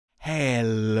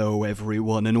Hello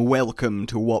everyone and welcome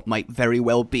to what might very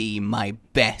well be my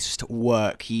best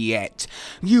work yet.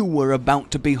 You were about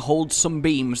to behold some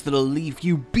beams that'll leave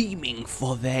you beaming,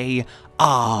 for they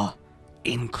are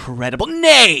incredible,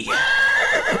 nay,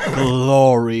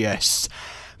 glorious.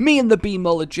 Me and the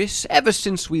Beamologists, ever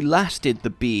since we last did the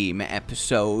Beam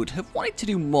episode, have wanted to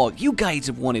do more. You guys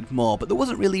have wanted more, but there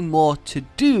wasn't really more to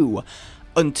do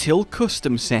until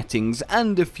custom settings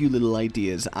and a few little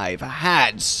ideas I've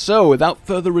had. So without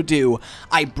further ado,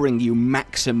 I bring you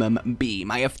Maximum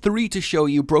Beam. I have 3 to show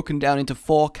you, broken down into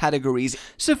 4 categories,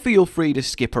 so feel free to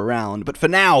skip around. But for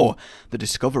now, the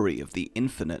discovery of the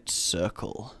infinite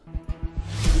circle.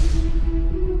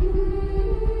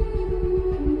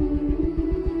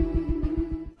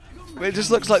 It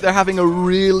just looks like they're having a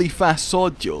really fast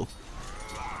sword duel.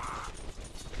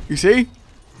 You see?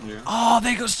 Yeah. Oh,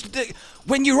 they got...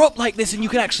 when you're up like this and you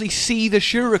can actually see the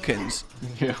shurikens.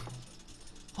 Yeah.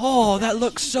 Oh, that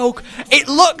looks so... It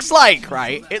looks like,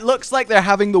 right? It looks like they're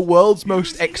having the world's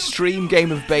most extreme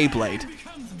game of Beyblade.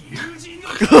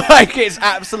 Like, it's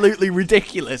absolutely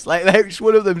ridiculous. Like, each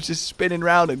one of them's just spinning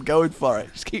around and going for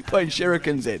it. Just keep putting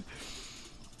shurikens in.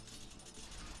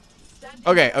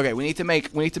 Okay, we need to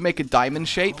make a diamond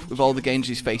shape with all the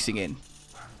Genjis facing in.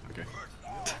 Okay.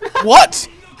 What?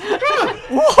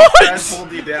 What? I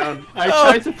pulled you down. I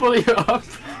tried to pull you up,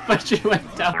 but you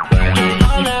went down.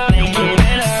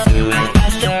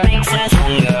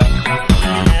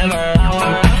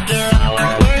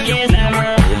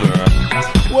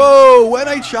 Whoa, when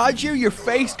I charge you, your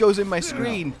face goes in my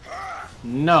screen.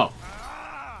 No.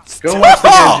 Go watch the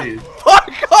Genjis.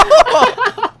 Fuck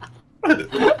off!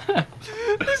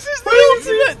 This is the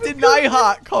ultimate deny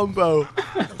heart combo.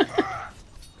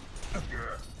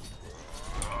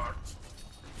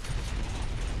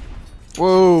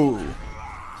 Whoa.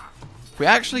 If we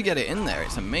actually get it in there,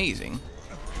 it's amazing.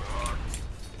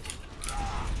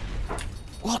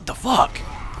 What the fuck?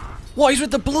 What is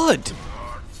with the blood?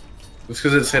 It's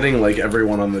because it's hitting like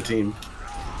everyone on the team.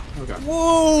 Okay.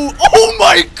 Whoa! Oh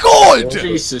my god!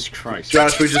 Jesus Christ.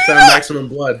 Josh, we just found maximum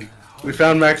blood. We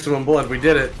found maximum blood. We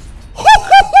did it.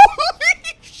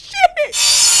 Holy shit!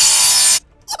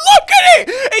 Look at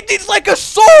it! It's like a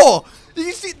saw!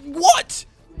 You see what?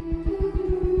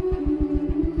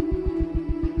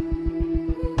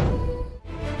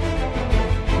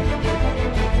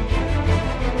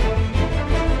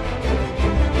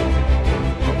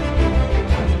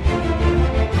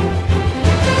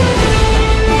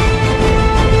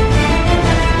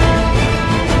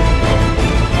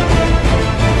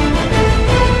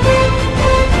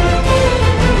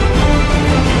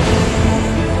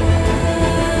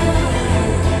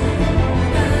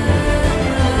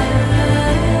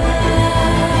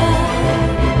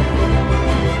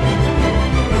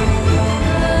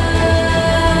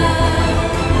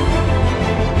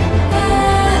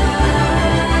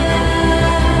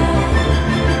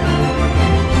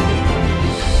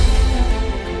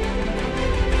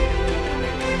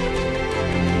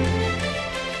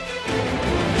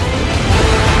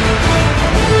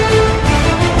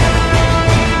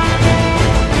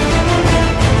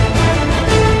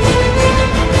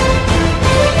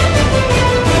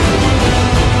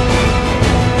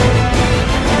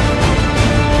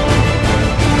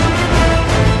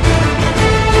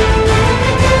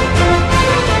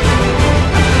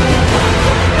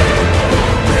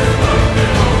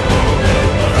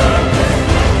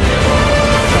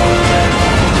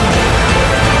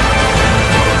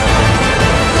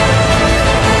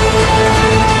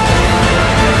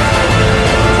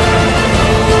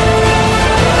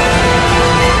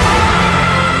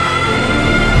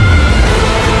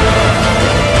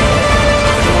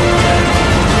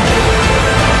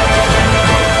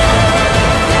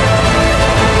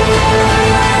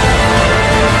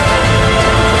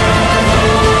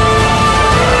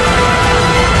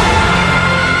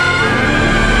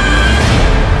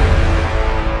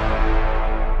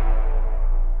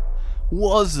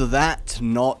 Was that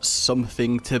not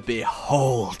something to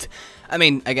behold? I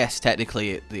mean, I guess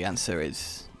technically the answer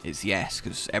is yes,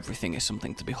 because everything is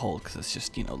something to behold, because it's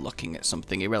just, you know, looking at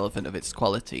something irrelevant of its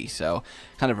quality, so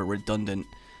kind of a redundant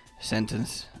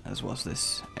sentence, as was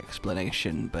this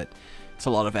explanation, but it's a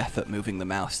lot of effort moving the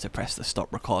mouse to press the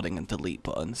stop recording and delete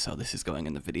button, so this is going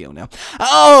in the video now.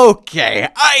 Okay,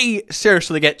 I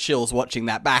seriously get chills watching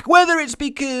that back, whether it's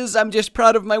because I'm just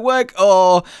proud of my work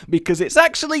or because it's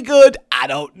actually good, I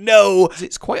don't know.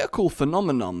 It's quite a cool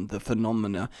phenomenon,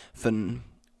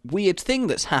 weird thing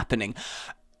that's happening.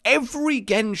 Every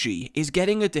Genji is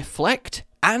getting a deflect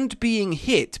and being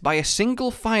hit by a single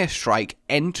fire strike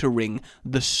entering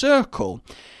the circle.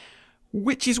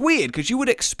 Which is weird, because you would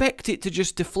expect it to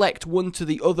just deflect one to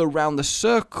the other round the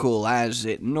circle as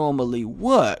it normally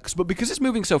works, but because it's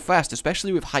moving so fast,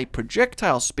 especially with high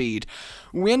projectile speed,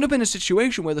 we end up in a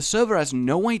situation where the server has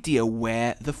no idea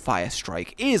where the fire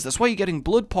strike is. That's why you're getting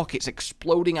blood pockets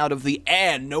exploding out of the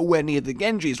air nowhere near the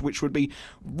Genjis, which would be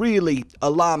really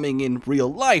alarming in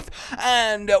real life.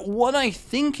 And what I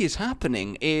think is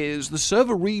happening is the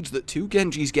server reads that 2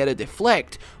 Genjis get a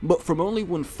deflect, but from only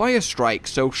 1 fire strike,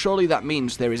 so surely that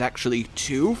means there is actually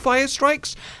 2 fire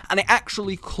strikes, and it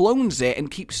actually clones it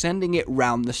and keeps sending it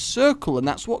round the circle, and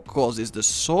that's what causes the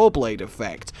saw blade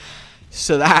effect.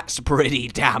 So that's pretty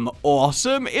damn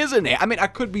awesome, isn't it? I mean, I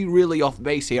could be really off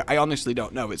base here. I honestly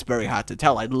don't know. It's very hard to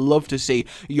tell. I'd love to see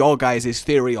your guys'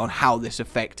 theory on how this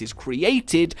effect is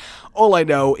created. All I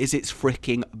know is it's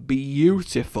freaking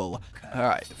beautiful.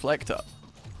 Alright, deflect up.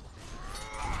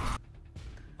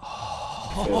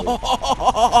 Look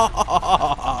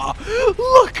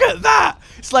at that!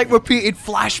 It's like repeated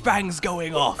flashbangs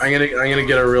going off. I'm gonna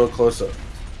get a real close up.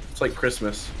 It's like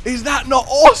Christmas. Is that not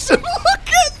awesome? Look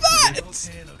at that!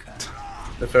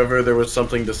 If ever there was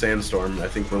something to Sandstorm, I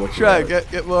think we're looking Try at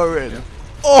it. get more in. Yeah.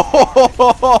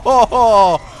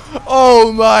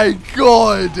 Oh my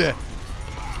god!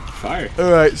 Fire.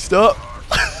 Alright, stop.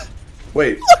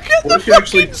 Wait. Look at the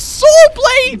fucking saw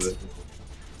blade!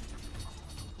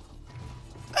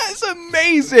 That's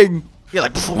amazing! You're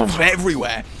like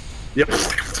everywhere. Yep.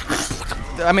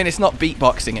 I mean, it's not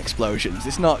beatboxing explosions.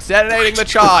 It's not detonating the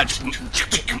charge. And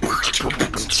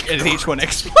each one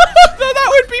explodes. That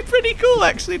would be pretty cool,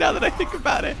 actually, now that I think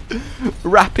about it.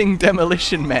 Rapping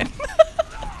demolition men.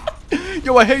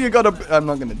 Yo, I hear you got a... I'm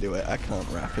not going to do it. I can't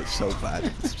rap. It's so bad.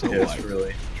 It's so Yeah, it's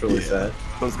really sad.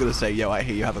 I was going to say, yo, I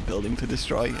hear you have a building to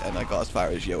destroy, and I got as far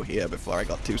as yo here before I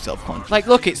got too self-conscious. Like,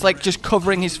 look, it's like just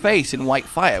covering his face in white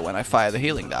fire when I fire the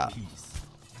healing dart.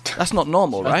 That's not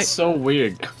normal, right? That's so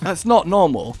weird. That's not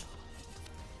normal.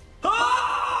 Look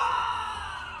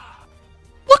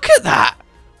at that!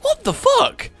 What the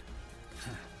fuck?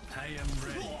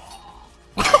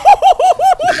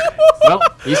 Well,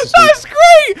 that's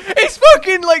great! It's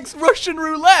fucking like Russian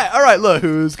roulette. All right, look,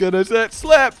 who's gonna get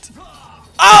slept?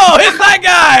 Oh, it's that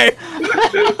guy!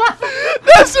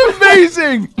 That's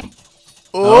amazing!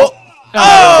 Oh!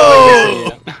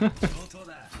 Oh!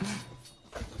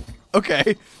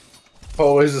 Okay.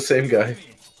 Always the same guy.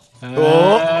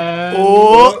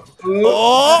 Oh!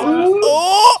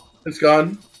 It's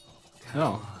gone.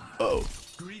 Oh. Oh.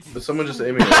 But someone just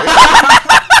aiming at it.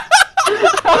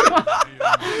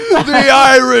 The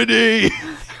irony!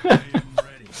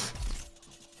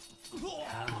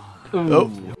 Oh.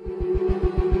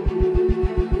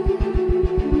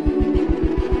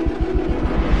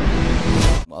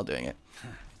 While doing it.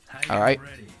 Alright.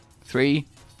 3,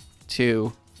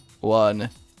 2, 1,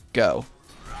 go.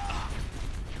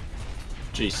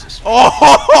 Jesus. Oh!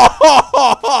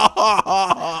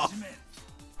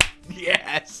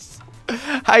 Yes!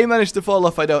 How you managed to fall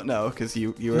off, I don't know, because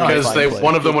you were... Because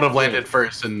one of them would have landed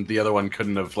first, and the other one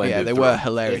couldn't have landed. Yeah, they were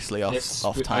hilariously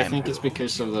off time. I think it's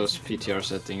because of those PTR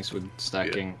settings with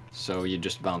stacking, so you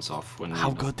just bounce off when.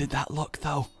 How good did that look,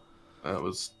 though? That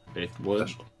was. It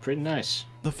was pretty nice.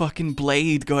 The fucking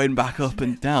blade going back up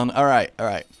and down. All right.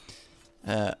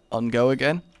 On go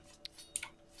again.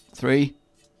 3,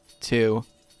 2,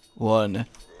 1,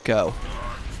 go.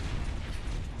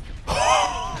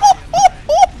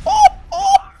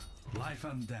 Life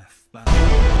and death.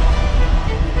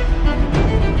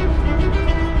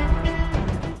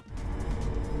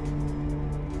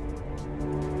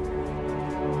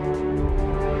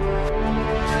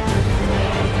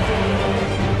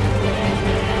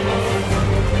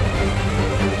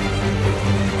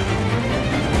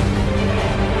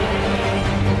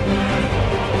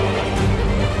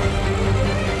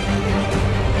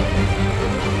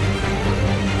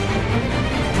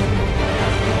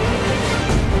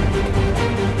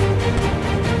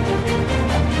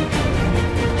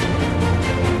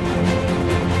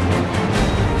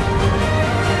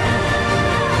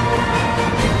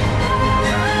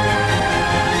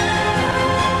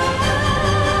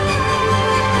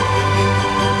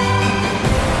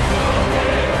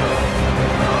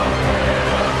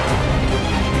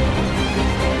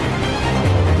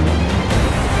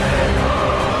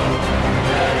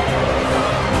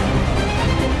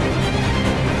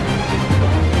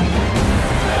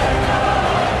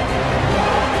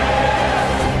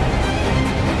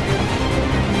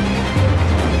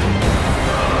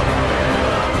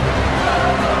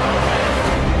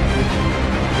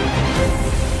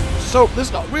 So,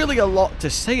 there's not really a lot to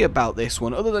say about this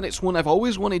one, other than it's one I've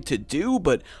always wanted to do,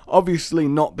 but obviously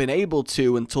not been able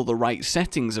to until the right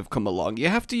settings have come along. You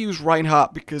have to use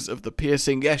Reinhardt because of the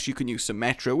piercing. Yes, you can use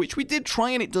Symmetra, which we did try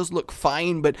and it does look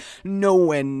fine, but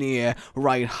nowhere near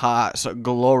Reinhardt's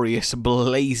glorious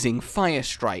blazing fire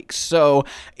strikes. So,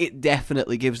 it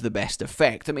definitely gives the best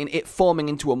effect. I mean, it forming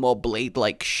into a more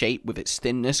blade-like shape with its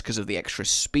thinness because of the extra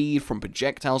speed from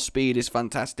projectile speed is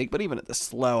fantastic, but even at the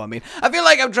slow, I mean, I feel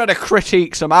like I'm trying to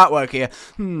critique some artwork here.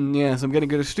 Yes, I'm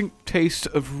getting a distinct taste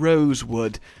of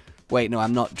rosewood. Wait, no,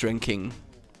 I'm not drinking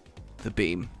the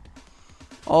beam.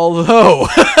 Although,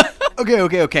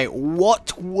 okay,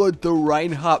 what would the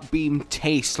Reinhardt beam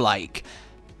taste like?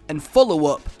 And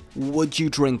follow-up, would you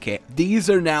drink it? These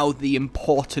are now the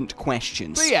important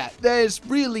questions. But yeah, there's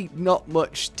really not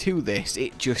much to this.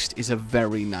 It just is a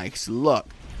very nice look.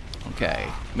 Okay,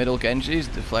 middle Genji's,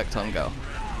 deflect on go.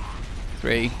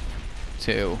 3,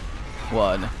 2,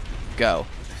 1, go.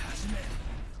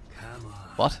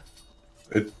 What?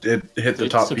 It hit the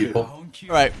top people.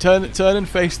 Alright, turn and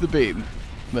face the beam.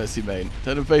 Mercy main.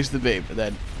 Turn and face the beam, and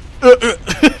then...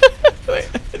 Wait,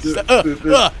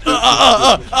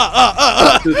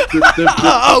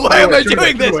 why am I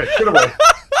doing this?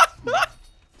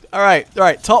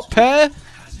 Alright, top pair.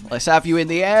 Let's have you in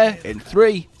the air in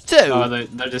 3, 2, Oh,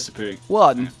 they're disappearing.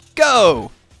 1,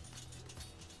 go!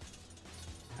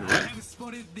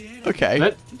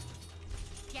 Okay.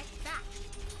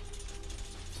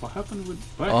 What happened with...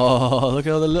 What? Oh, look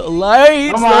at all the little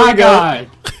lights! Oh There my we go.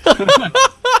 god!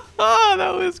 Oh,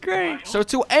 that was great. So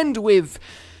to end with,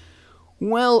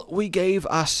 well, we gave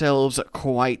ourselves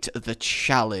quite the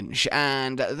challenge,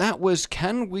 and that was,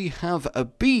 can we have a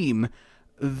beam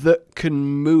that can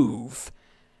move?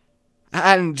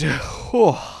 And, have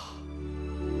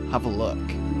a look.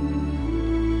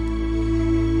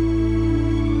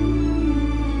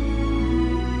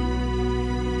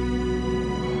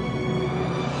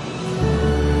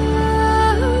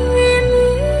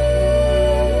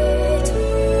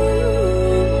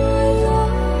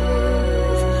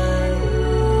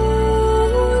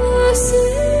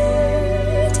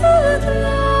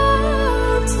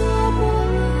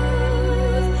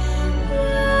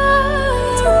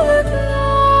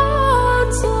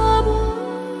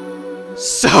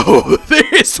 So,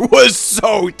 this was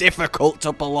so difficult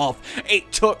to pull off.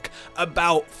 It took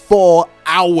about 4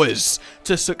 hours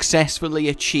to successfully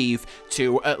achieve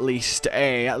to at least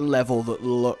a level that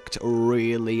looked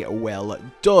really well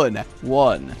done.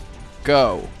 1,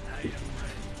 go.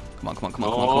 Come on, come on, come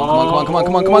on, come on, come on, come on,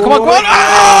 come on, come on, come on, come on, come on,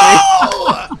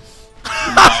 oh!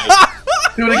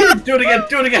 Do it again, do it again,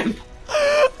 do it again!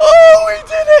 Oh, we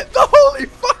did it! The holy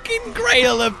fucking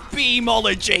grail of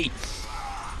beamology!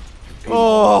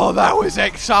 Oh, that was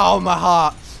oh my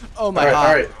heart. Oh my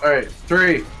heart. Alright.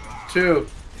 3, 2,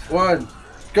 1,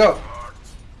 go!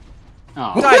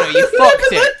 Oh. Dino, you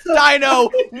fucked it.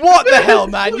 Dino, what the hell,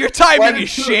 man? Your timing is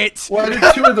shit. Why did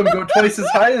 2 of them go twice as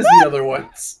high as the other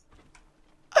ones?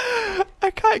 I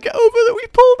can't get over that we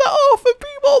pulled that off and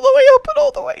beam all the way up and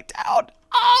all the way down.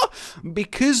 Ah!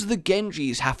 Because the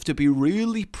Genjis have to be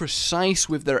really precise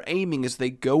with their aiming as they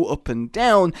go up and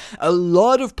down, a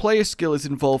lot of player skill is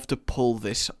involved to pull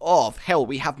this off. Hell,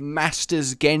 we have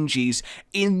Masters Genjis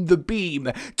in the beam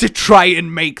to try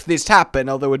and make this happen,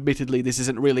 although admittedly this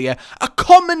isn't really a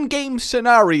common game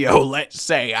scenario, let's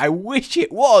say. I wish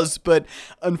it was, but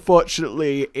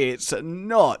unfortunately it's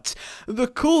not. The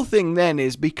cool thing then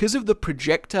is, because of the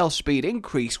projectile speed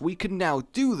increase, we can now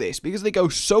do this. Because they go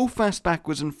so fast backwards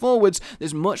and forwards,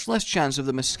 there's much less chance of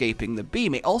them escaping the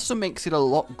beam. It also makes it a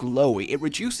lot glowy. It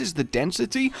reduces the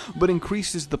density, but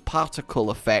increases the particle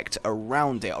effect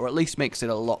around it, or at least makes it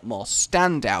a lot more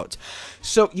standout.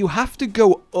 So you have to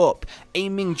go up,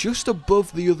 aiming just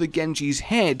above the other Genji's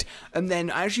head, and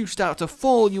then as you start to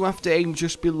fall, you have to aim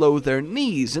just below their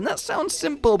knees. And that sounds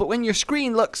simple, but when your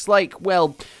screen looks like,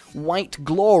 well, white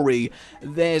glory,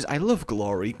 I love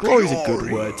glory. Glory's a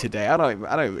good word today. I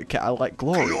like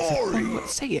glory.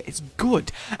 Let's say it. It's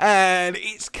good. And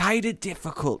it's kind of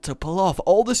difficult to pull off.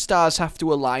 All the stars have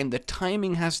to align. The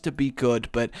timing has to be good,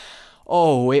 but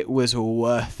oh, it was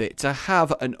worth it to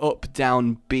have an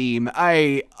up-down beam.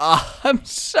 I'm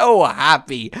so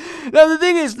happy. Now, the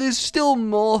thing is, there's still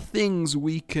more things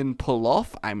we can pull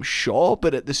off, I'm sure,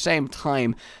 but at the same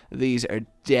time, these are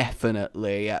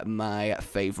definitely my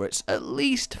favorites, at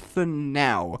least for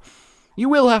now. You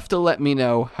will have to let me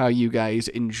know how you guys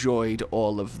enjoyed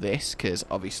all of this, because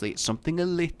obviously it's something a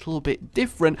little bit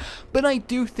different, but I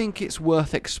do think it's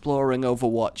worth exploring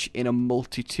Overwatch in a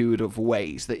multitude of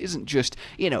ways that isn't just,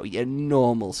 you know, your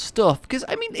normal stuff, because,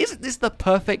 I mean, isn't this the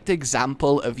perfect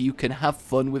example of you can have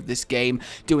fun with this game,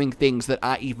 doing things that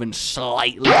aren't even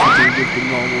slightly to do with the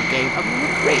normal game? I mean,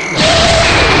 we're creating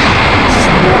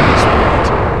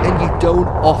smorgasbord, and you don't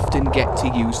often get to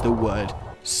use the word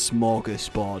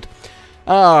smorgasbord.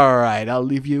 Alright, I'll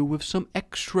leave you with some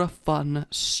extra fun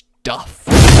stuff.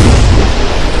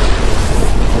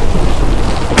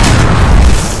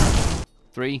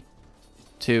 3,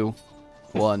 2,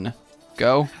 1,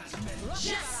 go.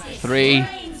 3,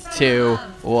 2,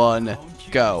 1,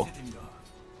 go.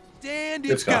 And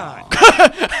It's gone.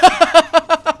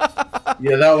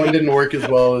 Yeah, that one didn't work as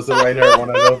well as the Reinhardt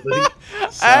one, I don't think.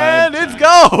 And it's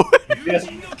go! Yeah.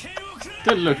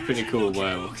 That looked pretty cool,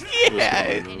 wow. Yeah,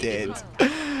 it did.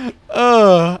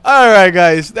 Alright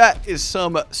guys, that is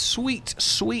some sweet,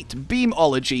 sweet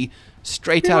beamology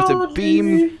straight out of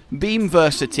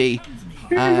Beamversity,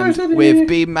 and with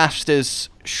Beam Masters,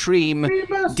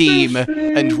 Shreem, Deem,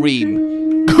 and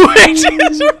Reem. Which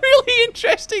is a really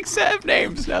interesting set of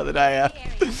names now that I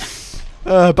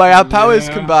by our powers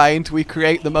combined, we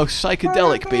create the most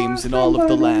psychedelic beams in all of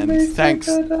the land. Thanks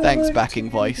backing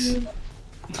voice.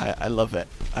 I love it.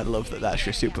 I love that that's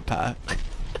your superpower.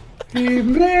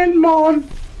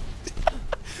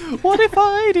 What if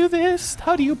I do this?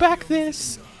 How do you back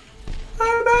this?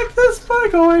 I back this by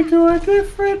going to a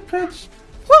different pitch.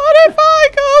 What if I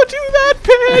go to that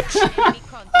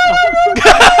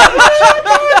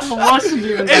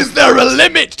pitch? Is there a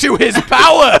limit to his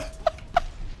power?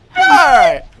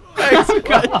 Alright. Thanks,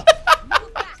 guys.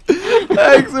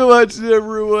 Thanks so much,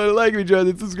 everyone. Like me, join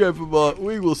and subscribe for more.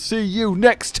 We will see you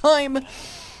next time.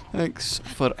 Thanks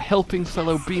for helping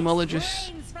fellow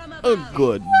beamologists. Oh,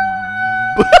 good.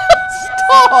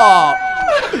 Stop!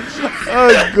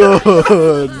 Oh,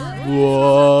 good.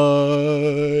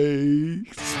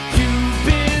 Boy.